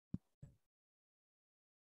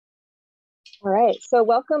All right, so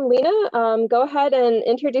welcome, Lena. Go ahead and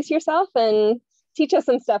introduce yourself and teach us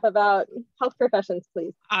some stuff about health professions,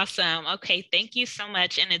 please. Awesome. Okay, thank you so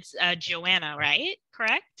much. And it's Joanna, right?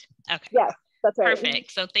 Correct? Okay. Yes, that's right.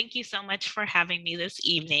 Perfect. So thank you so much for having me this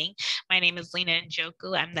evening. My name is Lena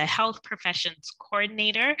Njoku. I'm the Health Professions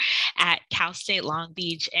Coordinator at Cal State Long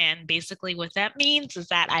Beach. And basically what that means is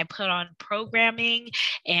that I put on programming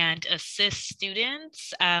and assist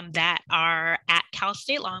students that are at Cal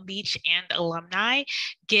State Long Beach and alumni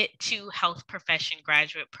get to health profession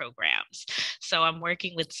graduate programs. So I'm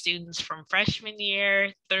working with students from freshman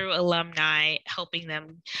year through alumni, helping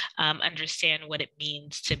them understand what it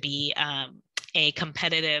means to be a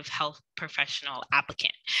competitive health professional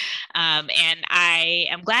applicant. And I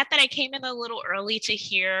am glad that I came in a little early to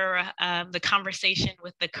hear the conversation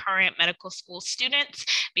with the current medical school students,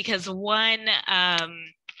 because one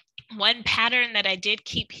pattern that I did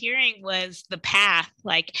keep hearing was the path,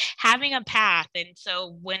 like having a path. And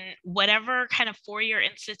so when whatever kind of four-year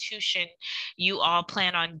institution you all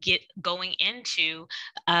plan on going into,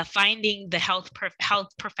 finding the health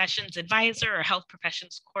professions advisor or health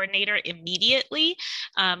professions coordinator immediately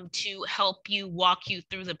to help you walk you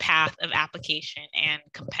through the path of application and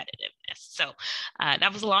competitiveness. So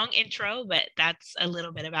that was a long intro, but that's a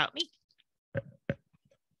little bit about me.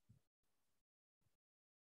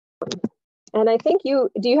 And I think do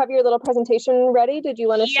you have your little presentation ready? Did you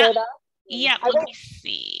want to share that? Yeah, let me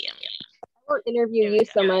see. I won't interview you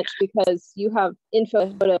so much because you have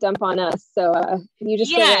info to dump on us. So you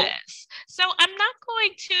just yes. So I'm not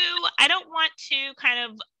going to, I don't want to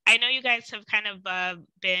I know you guys have kind of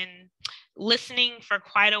been listening for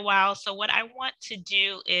quite a while. So what I want to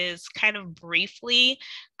do is kind of briefly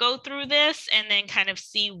go through this and then kind of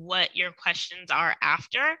see what your questions are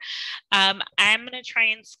after. I'm going to try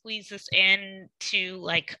and squeeze this in to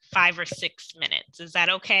like 5 or 6 minutes. Is that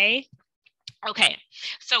okay? Okay,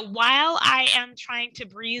 so while I am trying to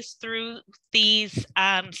breeze through these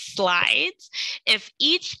slides, if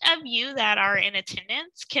each of you that are in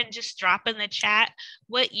attendance can just drop in the chat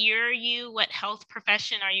what what health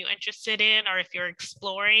profession are you interested in, or if you're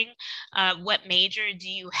exploring, what major do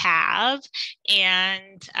you have,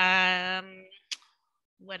 and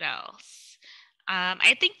what else?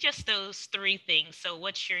 I think just those three things. So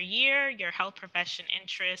what's your year, your health profession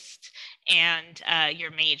interest, and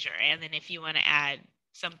your major. And then if you want to add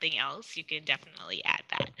something else, you can definitely add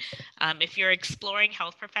that. If you're exploring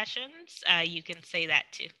health professions, you can say that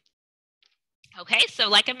too. Okay, so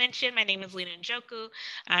like I mentioned, my name is Lena Njoku.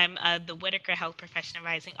 I'm the Whitaker Health Profession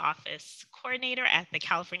Advising Office Coordinator at the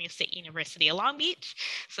California State University of Long Beach.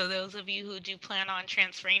 So those of you who do plan on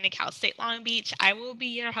transferring to Cal State Long Beach, I will be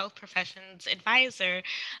your health professions advisor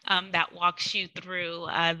that walks you through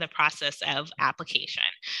the process of application.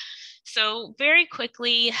 So very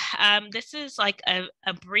quickly, this is like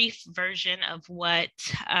a brief version of what,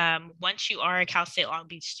 once you are a Cal State Long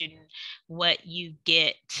Beach student, what you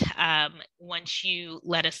get once you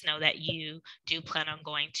let us know that you do plan on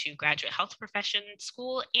going to graduate health profession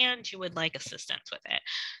school and you would like assistance with it.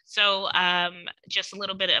 So just a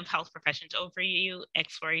little bit of health professions overview,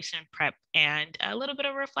 exploration, prep, and a little bit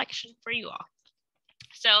of reflection for you all.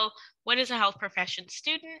 So what is a health profession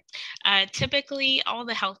student? Typically, all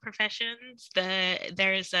the health professions,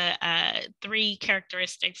 there's three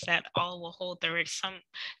characteristics that all will hold.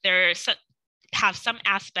 There have some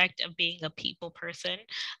aspect of being a people person,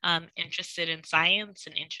 interested in science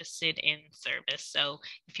and interested in service. So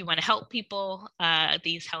if you want to help people,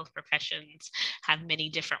 these health professions have many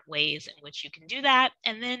different ways in which you can do that.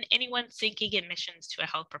 And then anyone seeking admissions to a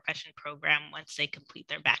health profession program once they complete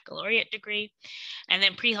their baccalaureate degree. And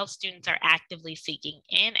then pre-health students are actively seeking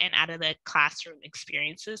in and out of the classroom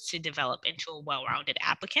experiences to develop into a well-rounded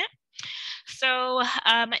applicant. So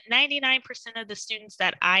 99% of the students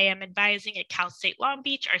that I am advising at Cal State Long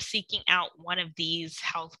Beach are seeking out one of these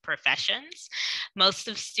health professions. Most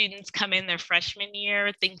of students come in their freshman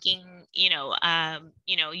year thinking,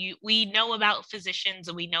 we know about physicians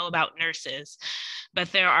and we know about nurses,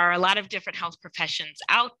 but there are a lot of different health professions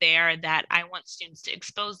out there that I want students to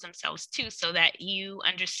expose themselves to so that you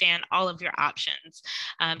understand all of your options,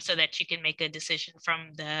 so that you can make a decision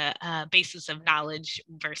from the basis of knowledge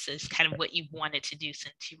versus kind of what you wanted to do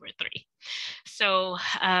since you were 3. So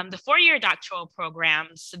the 4-year doctoral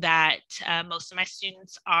programs that most of my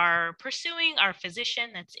students are pursuing are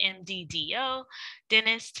physician, that's MD-DO,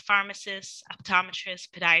 dentist, pharmacist, optometrist,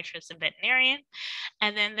 podiatrist, and veterinarian.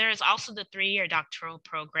 And then there's also the 3-year doctoral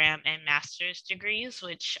program and master's degrees,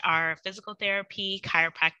 which are physical therapy,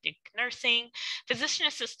 chiropractic nursing. Physician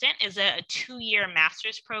assistant is a 2-year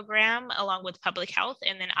master's program along with public health,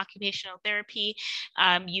 and then occupational therapy.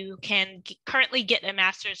 You can currently get a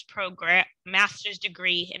master's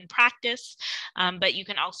degree in practice, but you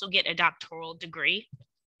can also get a doctoral degree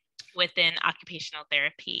within occupational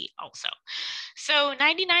therapy also. So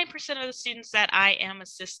 99% of the students that I am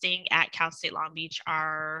assisting at Cal State Long Beach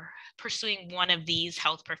are pursuing one of these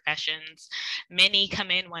health professions. Many come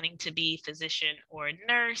in wanting to be physician or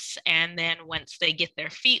nurse, and then once they get their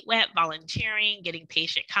feet wet, volunteering, getting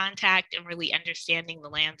patient contact, and really understanding the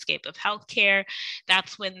landscape of healthcare,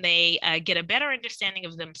 that's when they get a better understanding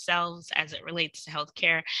of themselves as it relates to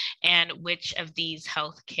healthcare and which of these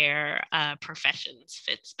healthcare professions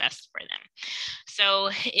fits best for them. So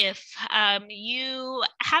if you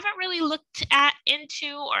haven't really looked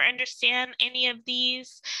into or understand any of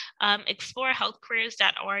these,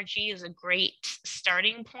 explorehealthcareers.org is a great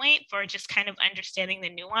starting point for just kind of understanding the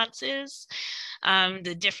nuances,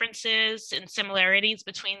 the differences and similarities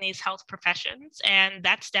between these health professions. And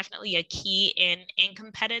that's definitely a key in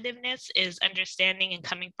competitiveness, is understanding and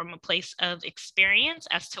coming from a place of experience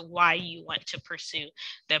as to why you want to pursue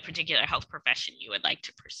the particular health profession you would like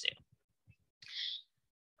to pursue.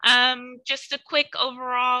 Just a quick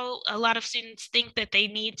overall, a lot of students think that they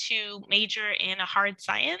need to major in a hard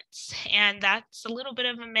science, and that's a little bit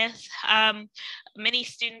of a myth. Many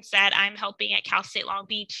students that I'm helping at Cal State Long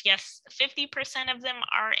Beach, yes, 50% of them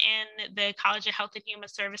are in the College of Health and Human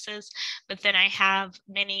Services, but then I have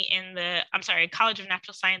many in the, College of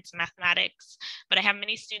Natural Science and Mathematics, but I have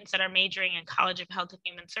many students that are majoring in College of Health and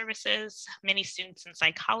Human Services, many students in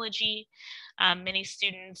psychology, many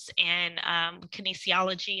students in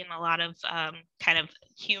kinesiology, and a lot of kind of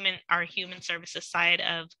our human services side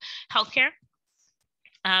of healthcare.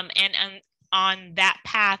 And on that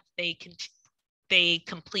path, they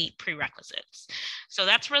complete prerequisites. So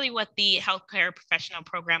that's really what the healthcare professional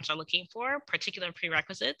programs are looking for, particular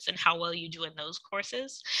prerequisites and how well you do in those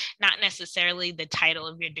courses, not necessarily the title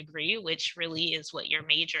of your degree, which really is what your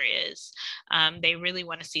major is. They really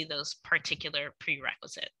want to see those particular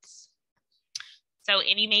prerequisites. So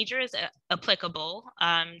any major is applicable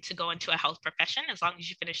to go into a health profession as long as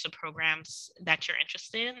you finish the programs that you're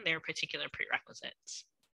interested in, their particular prerequisites.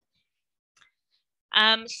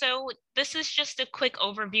 So this is just a quick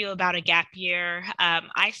overview about a gap year.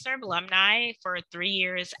 I serve alumni for 3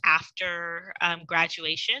 years after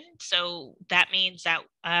graduation. So that means that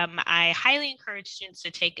I highly encourage students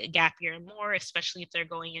to take a gap year more, especially if they're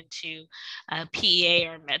going into a PEA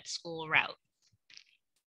or med school route.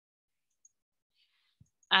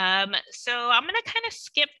 So I'm going to kind of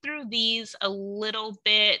skip through these a little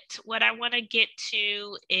bit. What I want to get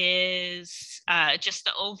to is just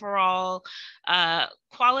the overall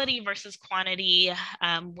quality versus quantity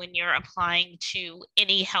when you're applying to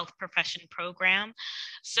any health profession program.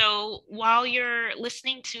 So while you're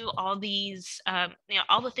listening to all these,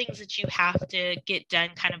 all the things that you have to get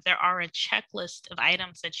done, kind of there are a checklist of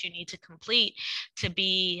items that you need to complete to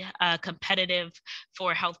be competitive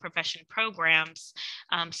for health profession programs.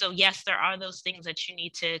 So yes, there are those things that you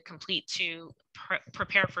need to complete to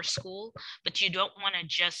prepare for school, but you don't want to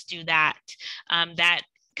just do that. That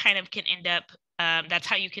kind of can end up that's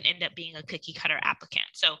how you can end up being a cookie cutter applicant.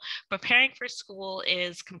 So preparing for school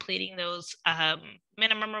is completing those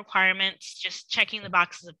minimum requirements, just checking the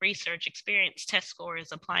boxes of research, experience, test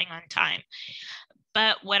scores, applying on time.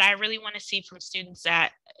 But what I really want to see from students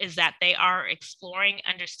is that they are exploring,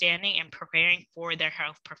 understanding, and preparing for their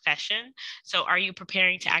health profession. So are you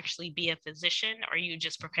preparing to actually be a physician, or are you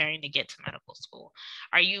just preparing to get to medical school?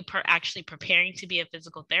 Are you actually preparing to be a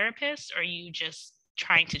physical therapist, or are you just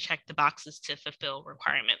trying to check the boxes to fulfill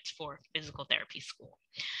requirements for physical therapy school?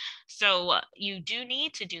 So you do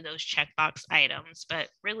need to do those checkbox items, but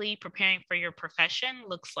really preparing for your profession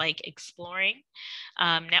looks like exploring,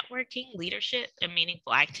 networking, leadership, and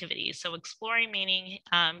meaningful activities. So exploring meaning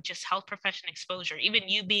just health profession exposure. Even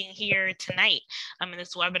you being here tonight in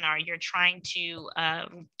this webinar, you're trying to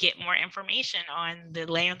get more information on the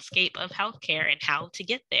landscape of healthcare and how to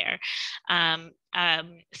get there.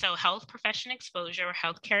 So health profession exposure,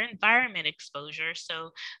 healthcare environment exposure.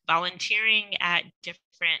 So volunteering at different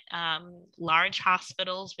large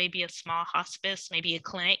hospitals, maybe a small hospice, maybe a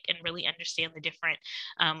clinic, and really understand the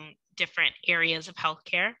different areas of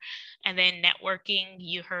healthcare. And then networking,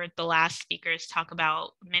 you heard the last speakers talk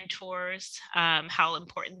about mentors, how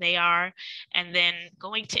important they are. And then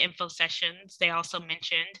going to info sessions, they also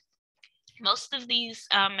mentioned most of these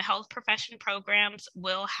health profession programs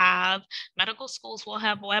will have, medical schools will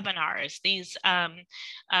have webinars. These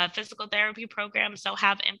physical therapy programs, they'll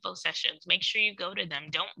have info sessions. Make sure you go to them.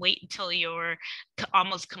 Don't wait until you're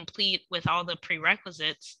almost complete with all the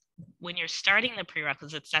prerequisites. When you're starting the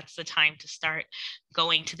prerequisites, that's the time to start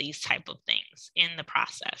going to these type of things. programs in the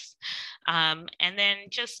process. And then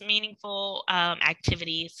just meaningful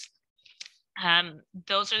activities.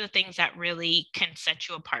 Those are the things that really can set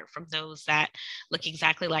you apart from those that look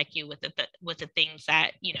exactly like you with the things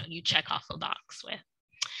that, you know, you check off the box with.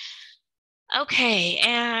 Okay,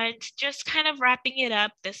 and just kind of wrapping it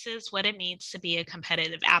up, this is what it means to be a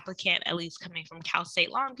competitive applicant, at least coming from Cal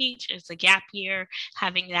State Long Beach. It's a gap year,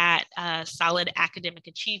 having that solid academic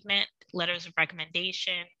achievement, letters of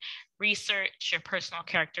recommendation, research, your personal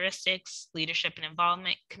characteristics, leadership and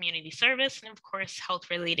involvement, community service, and of course,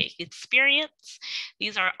 health-related experience.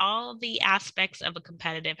 These are all the aspects of a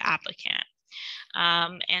competitive applicant.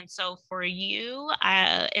 And so for you,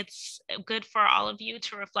 it's good for all of you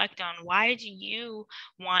to reflect on, why do you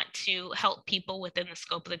want to help people within the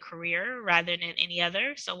scope of the career rather than any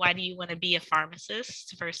other? So why do you want to be a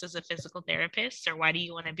pharmacist versus a physical therapist? Or why do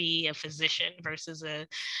you want to be a physician versus a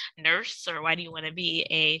nurse? Or why do you want to be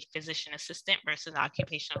a physician assistant versus an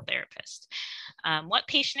occupational therapist? What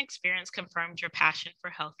patient experience confirmed your passion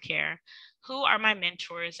for healthcare? Who are my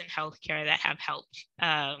mentors in healthcare that have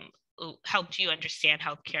helped you understand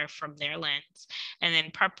healthcare from their lens? And then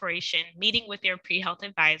preparation, meeting with your pre-health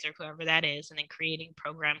advisor, whoever that is, and then creating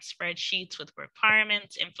program spreadsheets with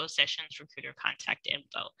requirements, info sessions, recruiter contact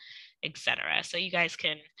info, etc. So you guys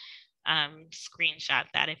can screenshot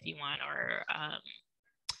that if you want, or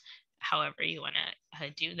however you want to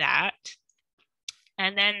do that.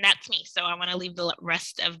 And then that's me. So I want to leave the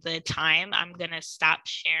rest of the time. I'm going to stop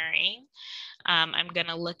sharing. I'm going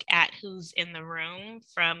to look at who's in the room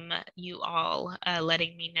from you all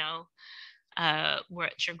letting me know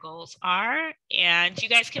what your goals are. And you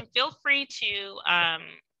guys can feel free to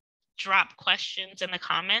drop questions in the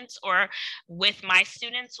comments, or with my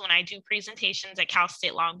students, when I do presentations at Cal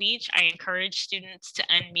State Long Beach, I encourage students to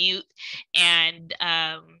unmute and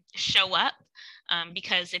show up.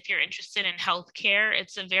 Because if you're interested in healthcare,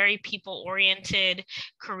 it's a very people-oriented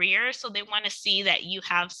career. So they want to see that you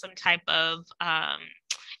have some type of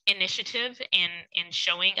initiative in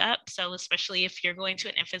showing up. So especially if you're going to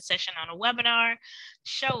an info session on a webinar,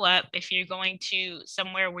 show up. If you're going to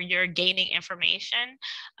somewhere where you're gaining information,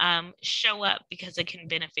 show up, because it can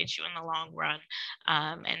benefit you in the long run.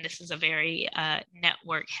 And this is a very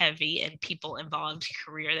network heavy and people involved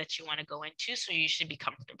career that you want to go into. So you should be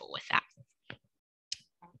comfortable with that.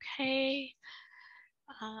 Okay.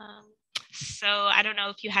 So I don't know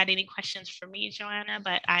if you had any questions for me, Joanna,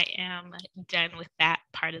 but I am done with that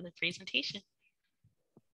part of the presentation.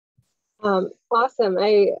 Awesome.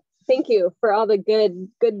 I thank you for all the good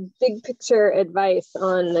big picture advice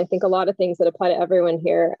on, I think, a lot of things that apply to everyone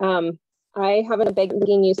here. I haven't been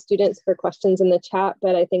begging you students for questions in the chat,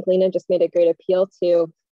 but I think Lena just made a great appeal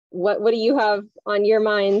to what do you have on your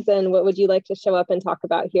minds, and what would you like to show up and talk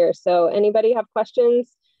about here? So anybody have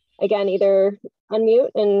questions? Again, either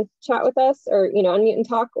unmute and chat with us, or unmute and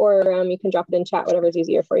talk, or you can drop it in chat, whatever's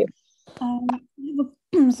easier for you.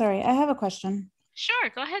 Sorry, I have a question. Sure,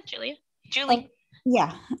 go ahead, Julie.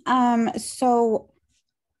 Yeah. So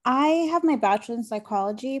I have my bachelor's in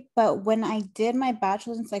psychology, but when I did my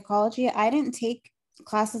bachelor's in psychology, I didn't take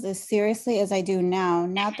classes as seriously as I do now.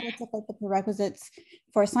 Now that I took like the prerequisites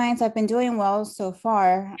for science, I've been doing well so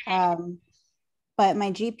far. But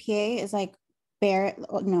my GPA is like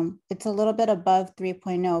it's a little bit above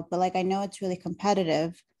 3.0, but like I know it's really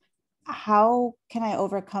competitive. How can I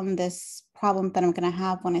overcome this problem that I'm going to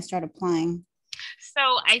have when I start applying? So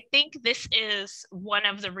I think this is one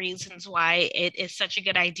of the reasons why it is such a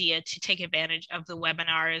good idea to take advantage of the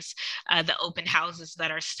webinars, the open houses that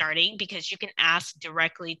are starting, because you can ask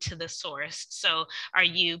directly to the source. So are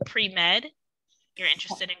you pre-med? You're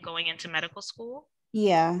interested in going into medical school?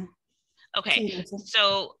 Yeah. Okay,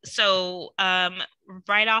 so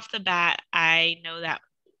right off the bat, I know that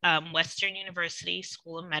Western University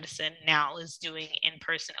School of Medicine now is doing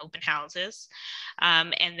in-person open houses.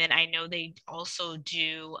 And then I know they also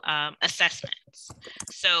do assessments.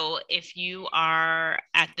 So if you are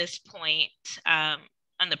at this point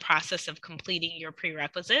on the process of completing your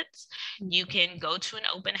prerequisites, you can go to an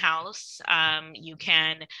open house. You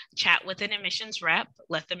can chat with an admissions rep,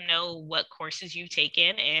 let them know what courses you've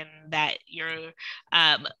taken, and that you're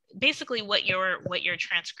basically what your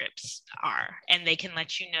transcripts are, and they can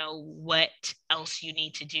let you know what else you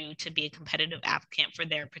need to do to be a competitive applicant for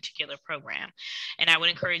their particular program. And I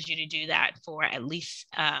would encourage you to do that for at least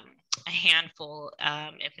a handful,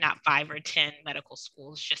 if not 5 or 10 medical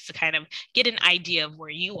schools, just to kind of get an idea of where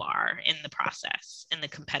you are in the process, in the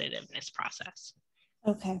competitiveness process.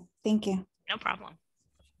 Okay, thank you. No problem.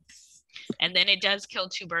 And then it does kill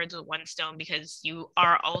two birds with one stone, because you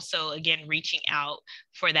are also, again, reaching out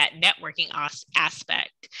for that networking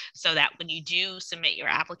aspect, so that when you do submit your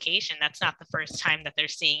application, that's not the first time that they're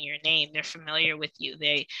seeing your name. They're familiar with you.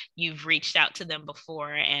 You've reached out to them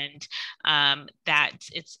before, and that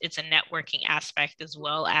it's a networking aspect, as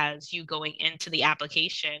well as you going into the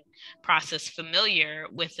application process familiar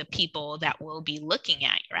with the people that will be looking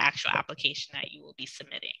at your actual application that you will be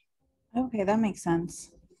submitting. Okay, that makes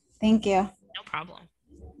sense. Thank you. No problem.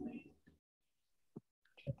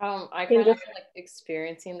 I kind of like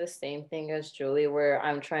experiencing the same thing as Julie, where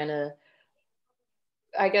I'm trying to,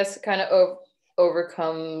 I guess, kind of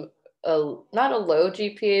overcome not a low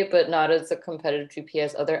GPA, but not as a competitive GPA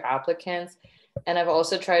as other applicants. And I've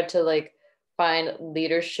also tried to like find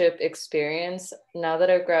leadership experience now that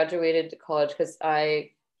I've graduated college, because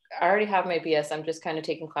I already have my BS. I'm just kind of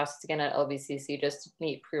taking classes again at LBCC just to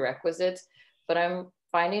meet prerequisites, but I'm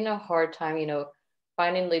finding a hard time,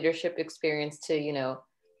 finding leadership experience to,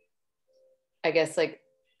 I guess like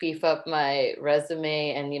beef up my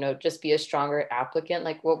resume and, just be a stronger applicant.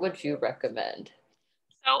 Like, what would you recommend?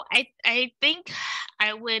 So I think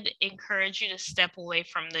I would encourage you to step away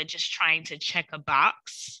from the just trying to check a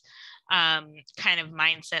box kind of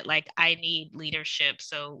mindset, like I need leadership,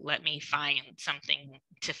 so let me find something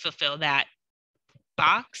to fulfill that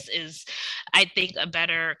box. Is, I think, a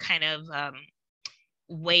better kind of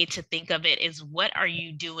way to think of it is, what are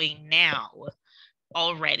you doing now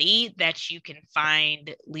already that you can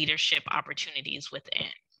find leadership opportunities within?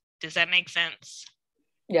 Does that make sense?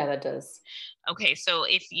 Yeah, that does. Okay, so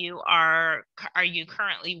if you are you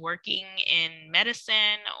currently working in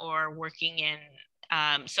medicine or working in,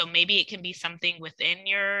 so maybe it can be something within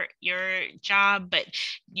your job, but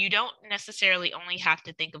you don't necessarily only have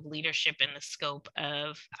to think of leadership in the scope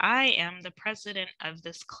of, I am the president of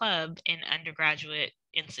this club in undergraduate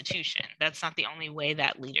institution. That's not the only way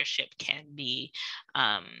that leadership can be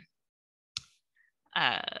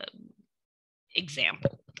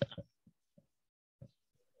exampled.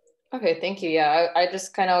 Okay, thank you. Yeah, I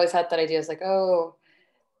just kind of always had that idea. It's like, oh,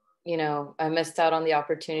 I missed out on the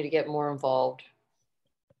opportunity to get more involved.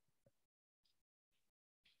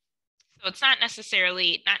 So it's not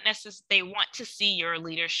necessarily, they want to see your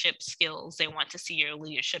leadership skills. They want to see your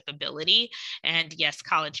leadership ability. And yes,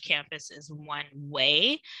 college campus is one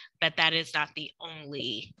way, but that is not the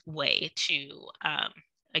only way to,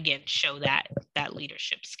 again, show that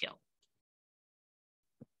leadership skill.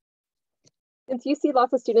 Since you see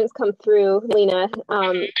lots of students come through, Lena,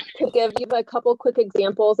 to give you a couple quick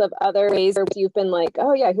examples of other ways where you've been like,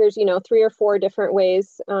 oh yeah, here's 3 or 4 different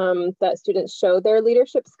ways that students show their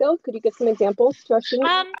leadership skills. Could you give some examples to our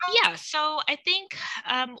students? Yeah, so I think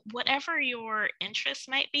whatever your interest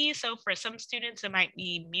might be. So for some students, it might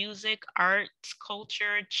be music, arts,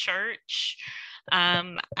 culture, church.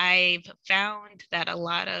 I've found that a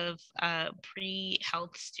lot of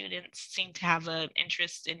pre-health students seem to have an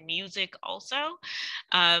interest in music also.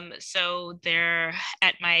 So there,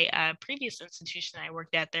 at my previous institution I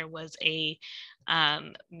worked at, there was a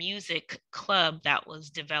music club that was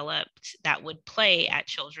developed that would play at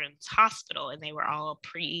Children's Hospital, and they were all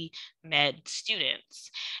pre-med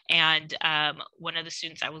students. And one of the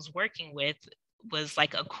students I was working with was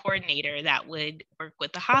like a coordinator that would work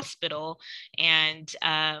with the hospital and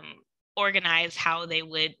organize how they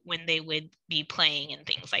would, when they would be playing and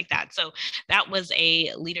things like that. So that was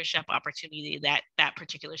a leadership opportunity that that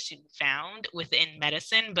particular student found within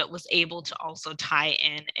medicine, but was able to also tie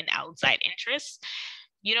in an outside interest.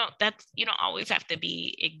 You don't always have to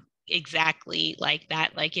be exactly like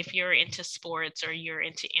that. Like if you're into sports or you're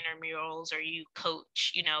into intramurals or you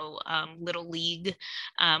coach, little league,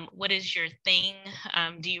 what is your thing?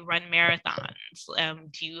 Do you run marathons?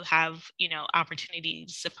 Do you have,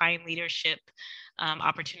 opportunities to find leadership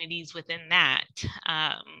opportunities within that?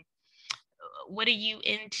 What are you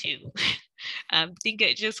into? Think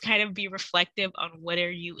it just kind of be reflective on what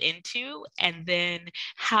are you into, and then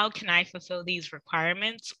how can I fulfill these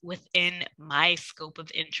requirements within my scope of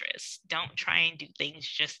interest. Don't try and do things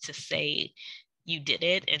just to say you did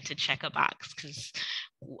it and to check a box, because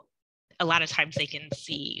a lot of times they can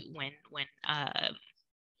see when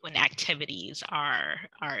activities are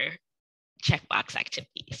checkbox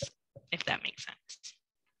activities, if that makes sense.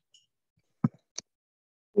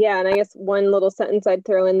 Yeah, and I guess one little sentence I'd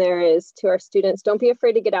throw in there is to our students, don't be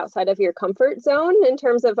afraid to get outside of your comfort zone in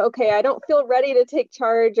terms of, okay, I don't feel ready to take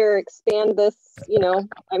charge or expand this,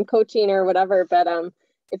 I'm coaching or whatever, but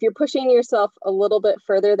if you're pushing yourself a little bit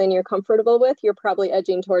further than you're comfortable with, you're probably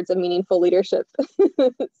edging towards a meaningful leadership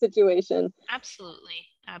situation. Absolutely.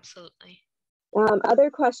 Other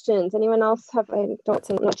questions? Anyone else have? I don't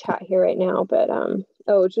see no chat here right now, but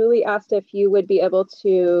oh, Julie asked if you would be able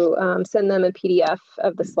to send them a PDF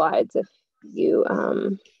of the slides if you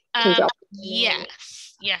can drop.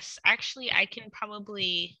 Yes. Actually, I can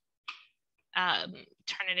probably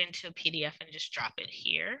turn it into a PDF and just drop it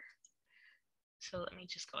here. So let me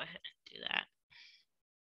just go ahead and do that.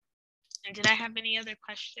 And did I have any other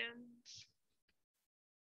questions?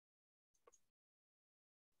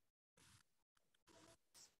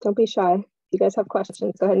 Don't be shy. If you guys have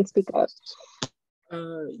questions, go ahead and speak up.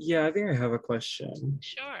 Yeah, I think I have a question.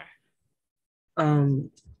 Sure.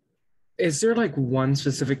 Is there like one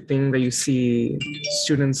specific thing that you see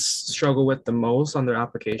students struggle with the most on their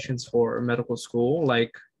applications for medical school?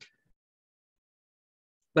 Like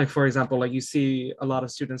for example, like you see a lot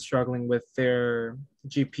of students struggling with their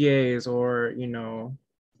GPAs or,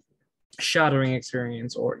 shadowing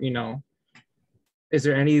experience or, is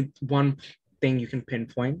there any one thing you can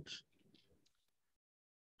pinpoint?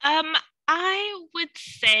 I would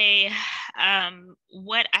say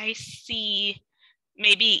what I see,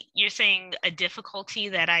 maybe you're saying a difficulty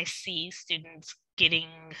that I see students getting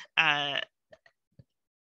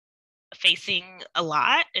facing a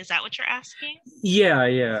lot. Is that what you're asking?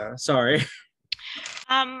 Yeah. Sorry.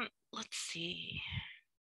 Let's see.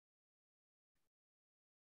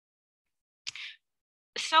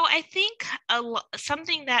 So I think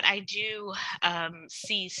something that I do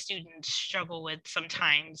see students struggle with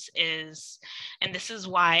sometimes is, and this is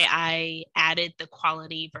why I added the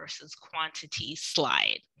quality versus quantity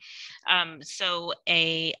slide. So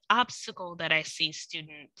a obstacle that I see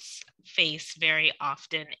students face very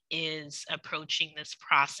often is approaching this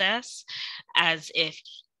process as if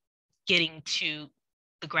getting to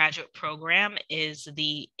the graduate program is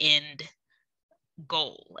the end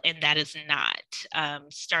goal, and that is not.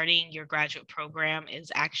 Starting your graduate program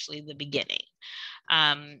is actually the beginning.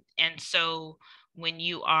 And so when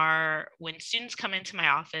students come into my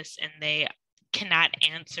office and they cannot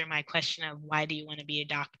answer my question of why do you want to be a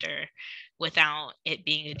doctor without it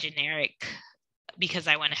being a generic because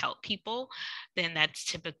I want to help people, then that's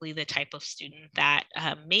typically the type of student that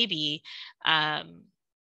maybe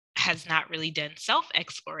has not really done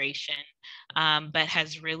self-exploration, but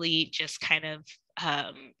has really just kind of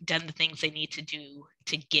done the things they need to do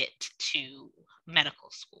to get to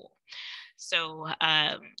medical school. So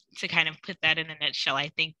to kind of put that in a nutshell, I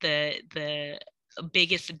think the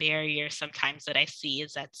biggest barrier sometimes that I see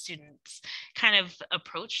is that students kind of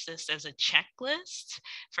approach this as a checklist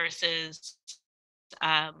versus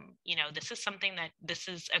this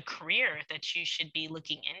is a career that you should be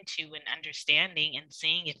looking into and understanding and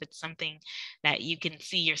seeing if it's something that you can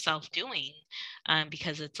see yourself doing,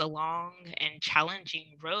 because it's a long and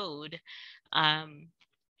challenging road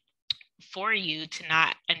for you to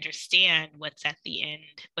not understand what's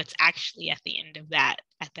actually at the end of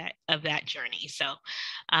that journey. So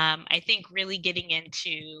I think really getting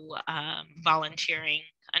into volunteering,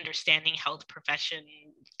 understanding health profession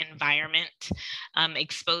environment,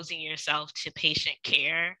 exposing yourself to patient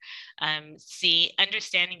care,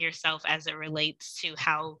 understanding yourself as it relates to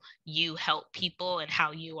how you help people and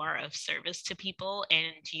how you are of service to people,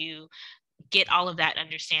 and you get all of that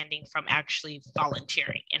understanding from actually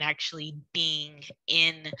volunteering and actually being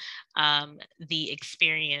in the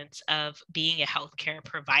experience of being a healthcare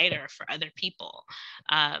provider for other people.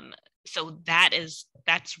 So that's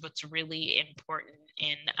what's really important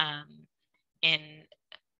in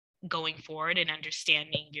going forward and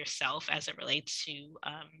understanding yourself as it relates to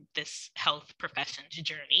this health profession's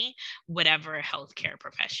journey, whatever healthcare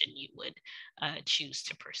profession you would choose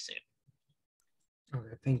to pursue.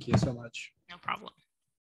 Okay, thank you so much. No problem.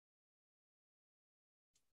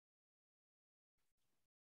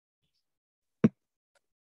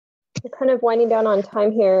 We're kind of winding down on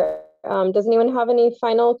time here. Does anyone have any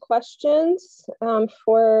final questions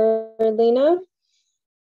for Lena?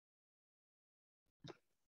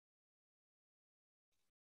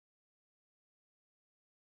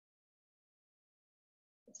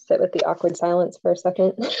 Sit with the awkward silence for a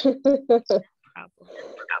second.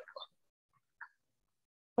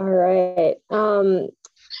 All right.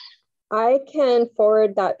 I can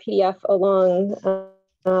forward that PDF along.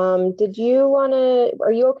 Are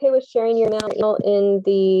you okay with sharing your email in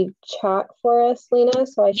the chat for us, Lena?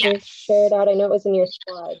 So I can share it out. I know it was in your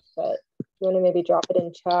slides, but you want to maybe drop it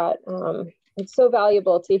in chat. It's so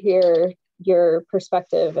valuable to hear your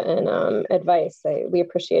perspective and advice. We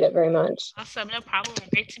appreciate it very much. Awesome, no problem.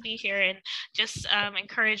 Great to be here, and just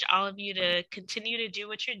encourage all of you to continue to do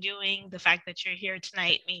what you're doing. The fact that you're here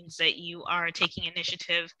tonight means that you are taking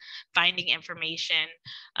initiative, finding information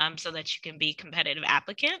so that you can be competitive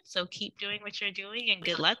applicants. So keep doing what you're doing, and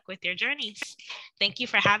good luck with your journeys. Thank you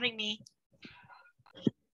for having me.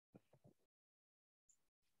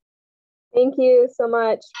 Thank you so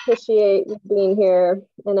much. Appreciate you being here.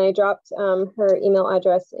 And I dropped her email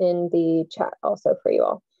address in the chat also for you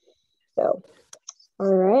all. So,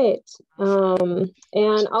 all right.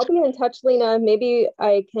 And I'll be in touch, Lena. Maybe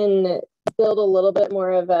I can build a little bit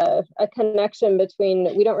more of a connection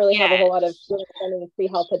between, we don't really have a whole lot of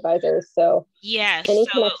pre-health advisors. So any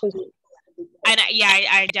connections. And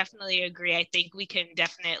I definitely agree. I think we can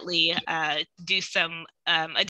definitely do some additional